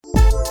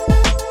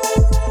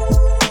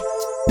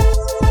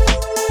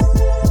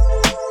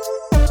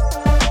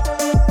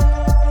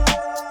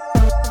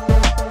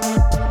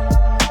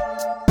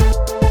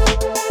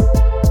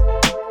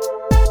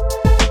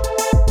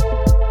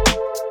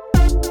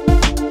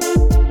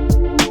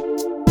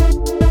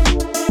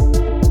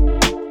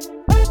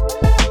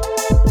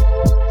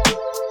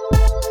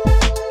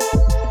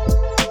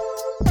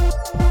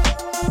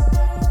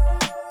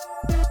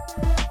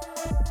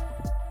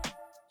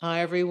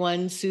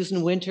everyone.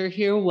 Susan Winter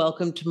here.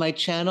 Welcome to my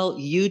channel.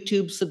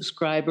 YouTube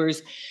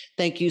subscribers,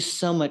 thank you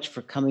so much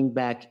for coming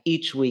back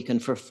each week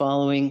and for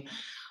following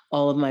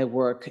all of my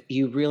work.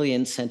 You really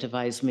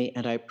incentivize me,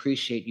 and I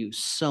appreciate you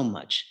so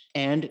much.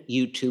 And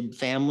YouTube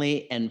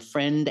family and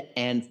friend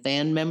and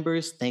fan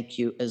members, thank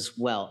you as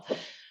well.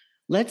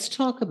 Let's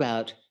talk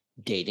about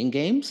dating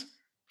games.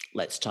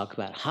 Let's talk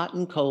about hot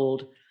and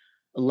cold.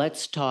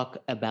 Let's talk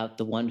about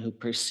the one who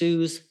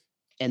pursues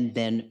and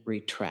then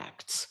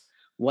retracts,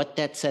 what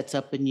that sets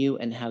up in you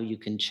and how you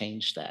can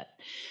change that.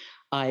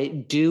 I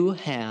do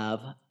have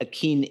a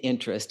keen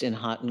interest in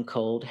hot and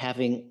cold,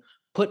 having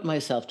put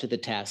myself to the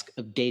task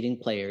of dating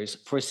players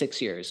for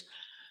 6 years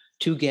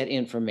to get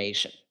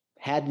information.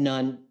 Had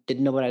none,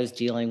 didn't know what I was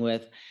dealing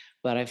with,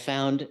 but I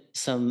found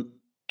some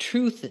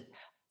truth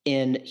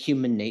in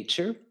human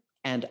nature,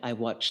 and I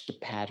watched the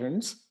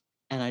patterns,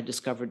 and I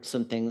discovered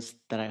some things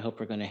that I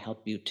hope are going to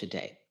help you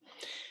today.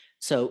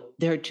 So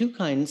there are two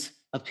kinds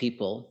of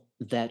people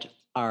that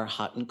are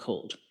hot and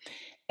cold.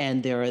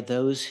 And there are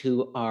those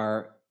who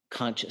are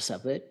conscious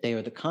of it. They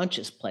are the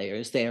conscious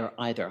players. They are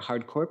either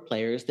hardcore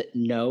players that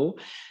know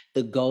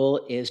the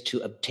goal is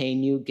to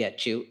obtain you,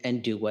 get you,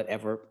 and do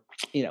whatever,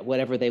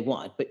 whatever they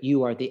want, but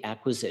you are the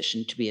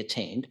acquisition to be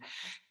attained.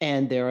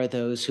 And there are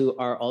those who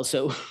are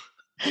also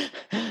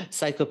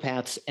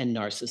psychopaths and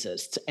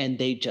narcissists, and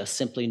they just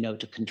simply know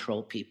to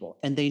control people.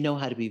 And they know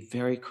how to be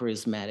very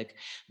charismatic,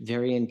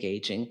 very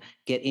engaging,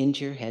 get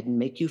into your head and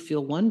make you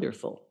feel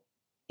wonderful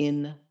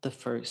in the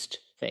first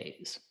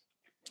phase.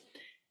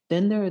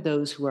 Then there are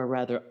those who are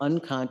rather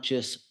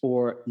unconscious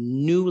or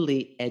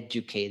newly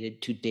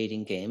educated to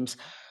dating games,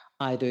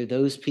 either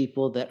those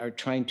people that are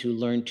trying to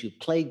learn to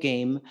play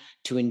game,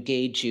 to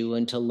engage you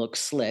and to look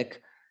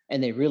slick,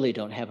 and they really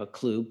don't have a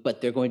clue,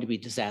 but they're going to be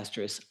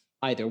disastrous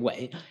either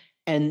way.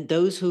 And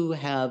those who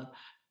have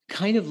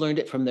kind of learned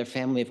it from their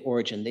family of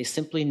origin. They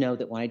simply know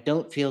that when I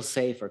don't feel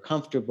safe or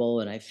comfortable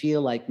and I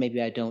feel like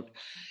maybe I don't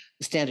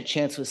stand a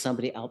chance with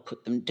somebody, I'll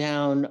put them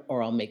down,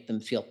 or I'll make them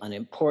feel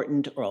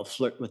unimportant, or I'll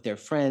flirt with their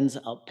friends,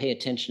 I'll pay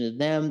attention to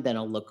them, then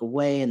I'll look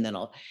away, and then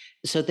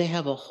so they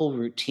have a whole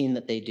routine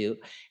that they do.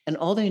 And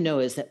all they know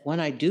is that when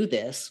I do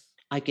this,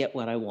 I get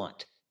what I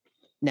want.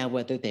 Now,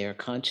 whether they are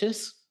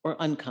conscious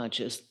or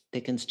unconscious,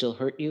 they can still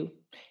hurt you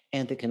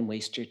and they can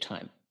waste your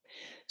time.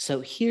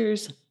 So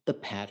here's the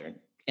pattern.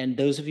 And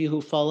those of you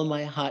who follow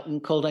my hot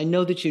and cold, I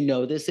know that you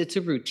know this, it's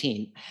a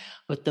routine.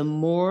 But the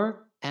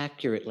more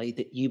accurately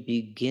that you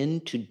begin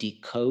to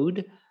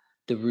decode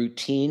the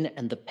routine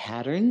and the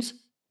patterns,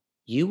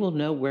 you will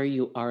know where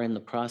you are in the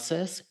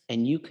process,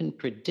 and you can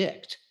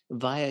predict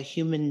via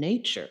human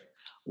nature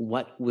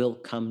what will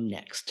come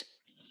next.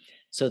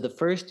 So the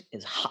first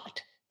is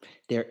hot.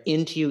 They're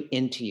into you,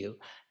 into you.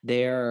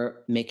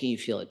 They're making you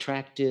feel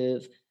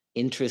attractive,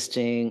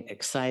 interesting,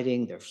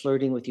 exciting. They're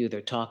flirting with you. They're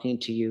talking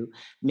to you.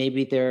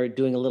 Maybe they're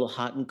doing a little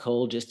hot and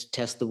cold just to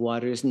test the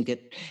waters and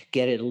get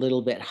it a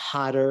little bit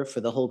hotter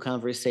for the whole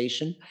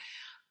conversation.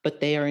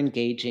 But they are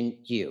engaging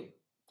you,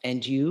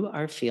 and you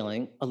are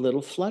feeling a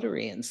little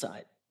fluttery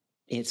inside.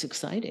 It's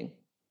exciting.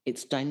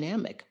 It's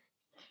dynamic.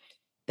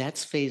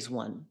 That's phase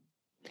one.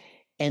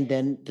 And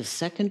then the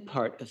second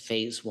part of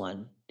phase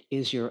one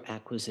is your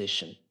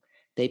acquisition.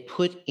 They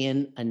put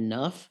in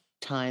enough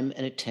time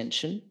and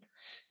attention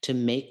to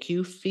make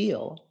you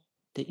feel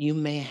that you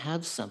may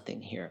have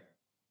something here.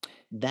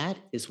 That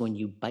is when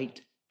you bite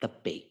the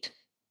bait.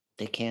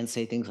 They can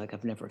say things like,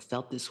 I've never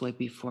felt this way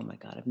before. My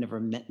God, I've never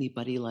met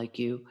anybody like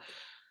you.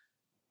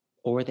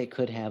 Or they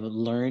could have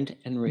learned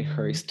and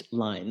rehearsed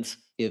lines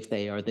if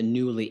they are the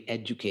newly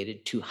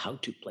educated to how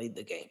to play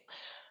the game.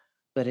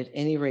 But at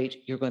any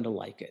rate, you're going to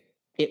like it.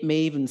 It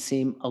may even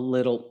seem a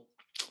little,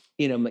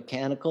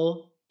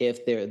 mechanical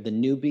if they're the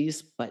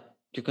newbies, but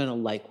you're going to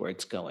like where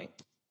it's going.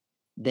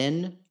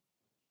 Then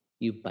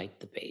you bite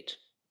the bait.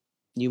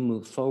 You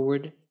move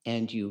forward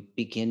and you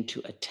begin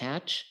to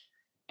attach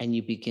and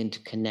you begin to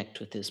connect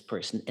with this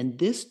person. And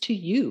this to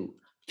you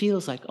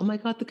feels like, oh my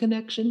God, the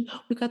connection.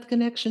 We got the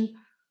connection.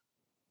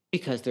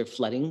 Because they're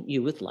flooding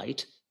you with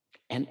light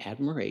and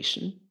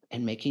admiration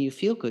and making you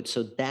feel good.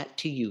 So that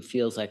to you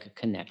feels like a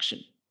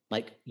connection,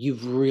 like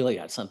you've really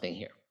got something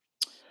here.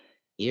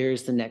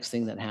 Here's the next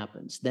thing that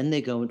happens. Then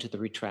they go into the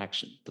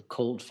retraction, the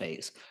cold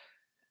phase.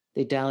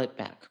 They dial it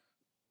back.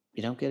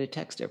 You don't get a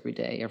text every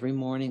day, every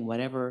morning,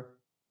 whatever.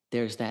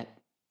 There's that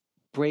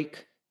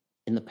break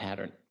in the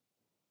pattern,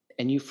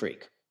 and you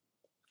freak,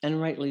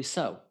 and rightly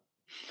so.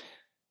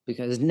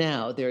 Because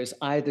now there's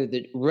either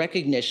the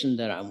recognition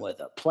that I'm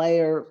with a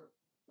player,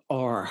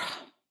 or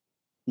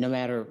no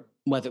matter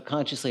whether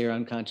consciously or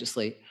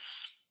unconsciously,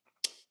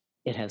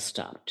 it has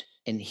stopped.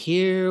 And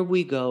here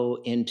we go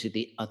into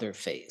the other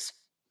phase,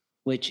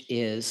 which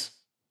is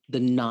the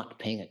not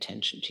paying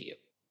attention to you.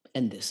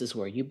 And this is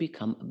where you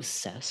become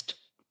obsessed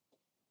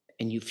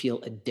and you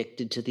feel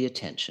addicted to the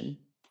attention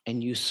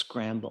and you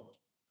scramble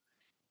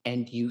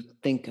and you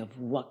think of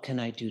what can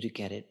I do to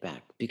get it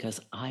back?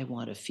 Because I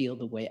want to feel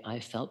the way I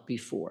felt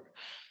before.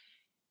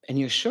 And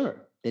you're sure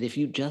that if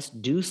you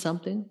just do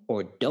something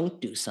or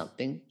don't do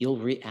something, you'll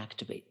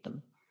reactivate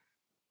them.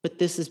 But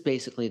this is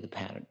basically the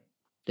pattern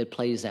that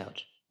plays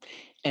out.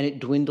 And it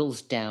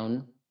dwindles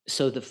down.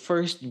 So the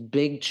first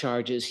big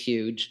charge is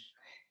huge,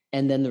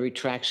 and then the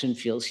retraction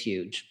feels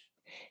huge.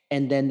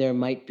 And then there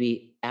might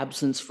be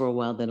absence for a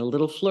while, then a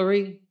little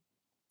flurry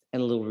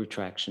and a little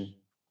retraction.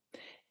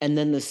 And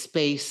then the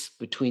space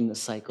between the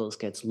cycles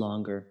gets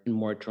longer and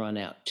more drawn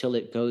out till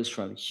it goes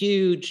from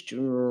huge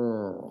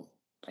to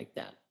like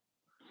that.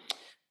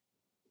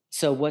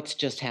 So, what's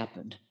just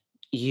happened?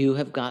 You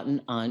have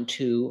gotten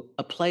onto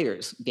a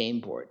player's game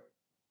board,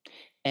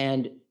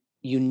 and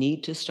you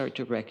need to start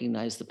to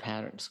recognize the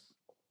patterns.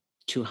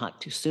 Too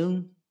hot too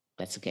soon,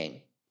 that's a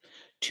game.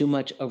 Too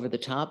much over the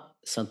top,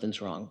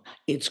 something's wrong.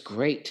 It's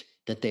great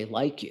that they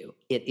like you,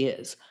 it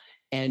is.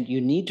 And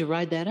you need to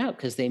ride that out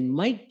because they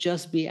might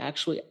just be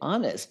actually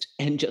honest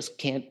and just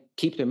can't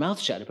keep their mouth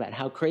shut about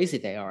how crazy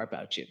they are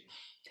about you.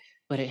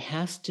 But it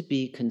has to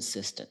be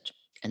consistent.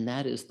 And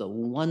that is the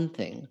one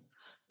thing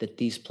that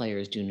these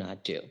players do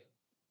not do,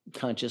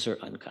 conscious or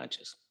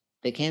unconscious.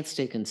 They can't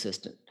stay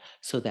consistent.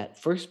 So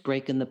that first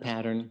break in the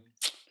pattern,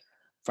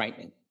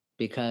 frightening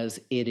because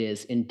it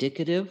is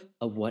indicative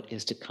of what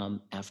is to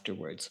come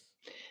afterwards.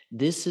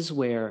 This is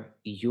where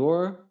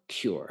your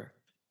cure,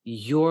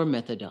 your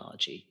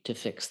methodology to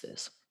fix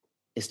this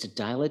is to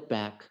dial it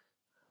back,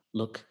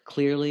 look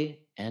clearly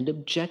and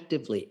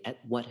objectively at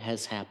what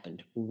has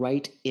happened,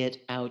 write it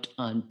out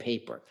on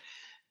paper.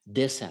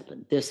 This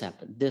happened, this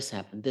happened, this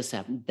happened, this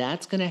happened.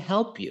 That's going to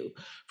help you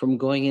from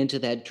going into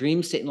that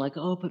dream state and like,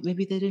 oh, but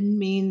maybe they didn't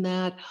mean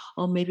that.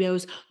 Oh, maybe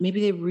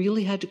they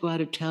really had to go out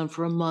of town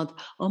for a month.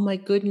 Oh my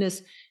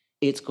goodness.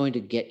 It's going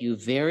to get you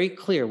very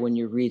clear when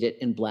you read it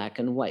in black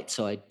and white.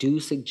 So I do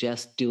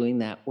suggest doing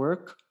that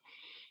work.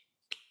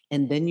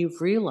 And then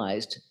you've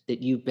realized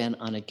that you've been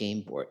on a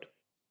game board.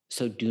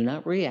 So do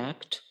not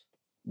react.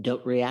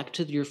 Don't react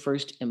to your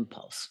first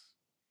impulse.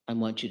 I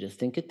want you to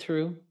think it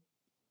through.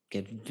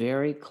 Get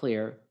very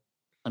clear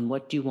on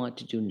what do you want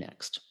to do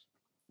next?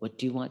 What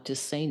do you want to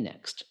say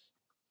next?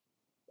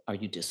 Are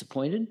you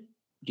disappointed?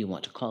 Do you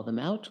want to call them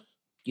out?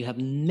 You have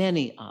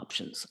many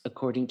options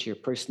according to your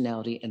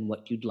personality and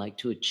what you'd like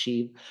to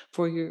achieve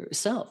for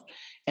yourself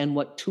and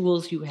what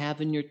tools you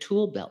have in your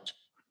tool belt.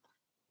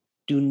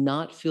 Do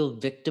not feel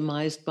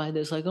victimized by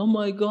this, like, oh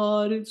my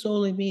God, it's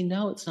only me.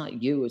 No, it's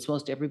not you. It's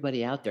most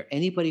everybody out there.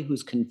 Anybody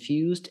who's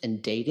confused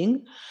and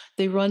dating,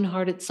 they run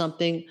hard at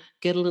something,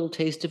 get a little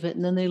taste of it,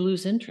 and then they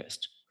lose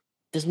interest.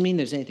 Doesn't mean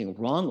there's anything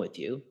wrong with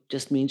you,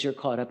 just means you're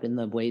caught up in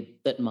the way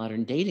that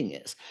modern dating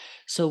is.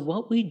 So,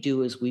 what we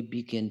do is we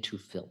begin to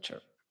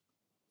filter.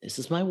 This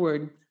is my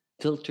word: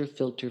 filter,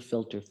 filter,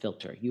 filter,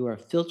 filter. You are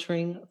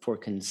filtering for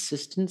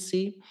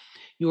consistency.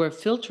 You are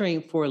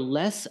filtering for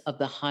less of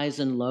the highs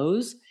and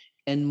lows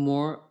and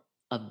more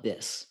of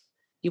this.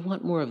 You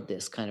want more of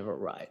this kind of a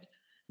ride.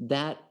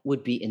 That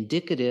would be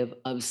indicative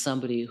of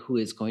somebody who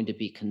is going to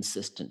be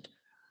consistent.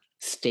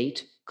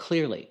 State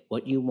clearly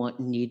what you want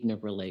and need in a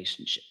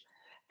relationship.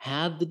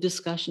 Have the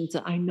discussions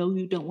that I know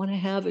you don't want to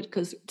have it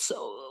because it's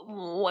so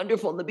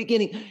wonderful in the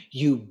beginning.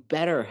 You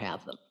better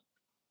have them.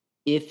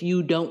 If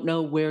you don't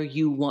know where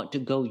you want to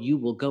go, you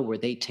will go where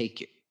they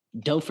take you.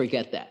 Don't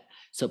forget that.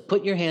 So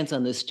put your hands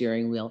on the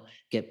steering wheel,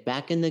 get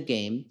back in the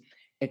game,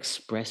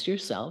 express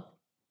yourself,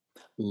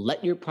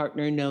 let your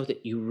partner know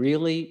that you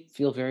really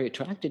feel very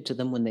attracted to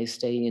them when they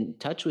stay in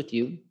touch with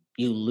you.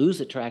 You lose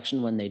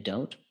attraction when they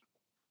don't.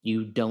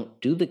 You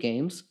don't do the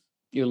games.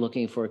 You're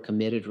looking for a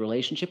committed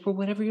relationship or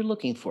whatever you're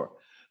looking for.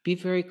 Be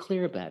very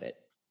clear about it.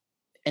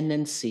 And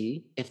then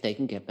see if they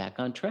can get back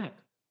on track.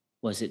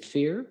 Was it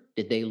fear?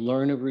 Did they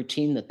learn a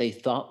routine that they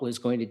thought was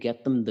going to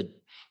get them the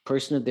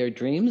person of their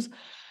dreams?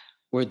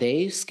 Were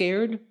they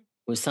scared?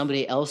 Was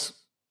somebody else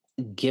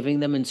giving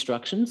them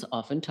instructions?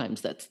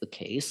 Oftentimes that's the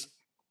case.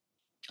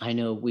 I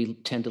know we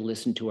tend to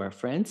listen to our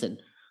friends, and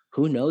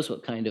who knows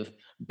what kind of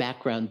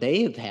background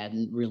they have had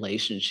in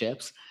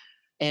relationships.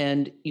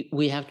 And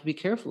we have to be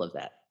careful of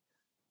that.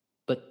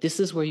 But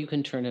this is where you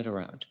can turn it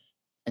around.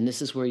 And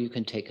this is where you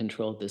can take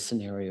control of this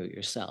scenario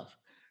yourself.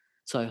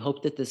 So I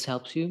hope that this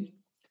helps you.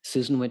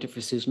 Susan Winter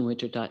for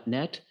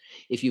SusanWinter.net.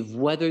 If you've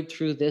weathered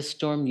through this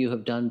storm, you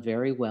have done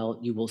very well.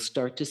 You will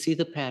start to see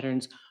the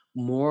patterns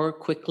more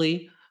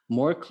quickly,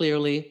 more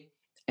clearly,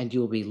 and you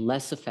will be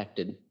less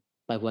affected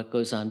by what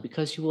goes on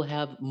because you will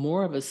have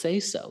more of a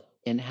say-so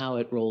in how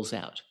it rolls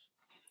out.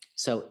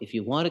 So if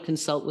you want to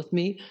consult with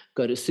me,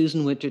 go to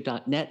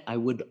SusanWinter.net. I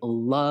would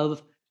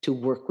love to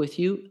work with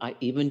you. I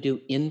even do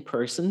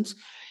in-persons,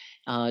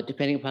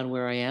 depending upon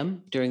where I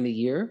am during the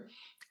year.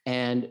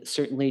 And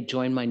certainly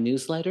join my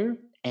newsletter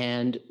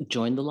and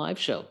join the live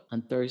show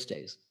on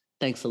Thursdays.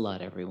 Thanks a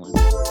lot, everyone.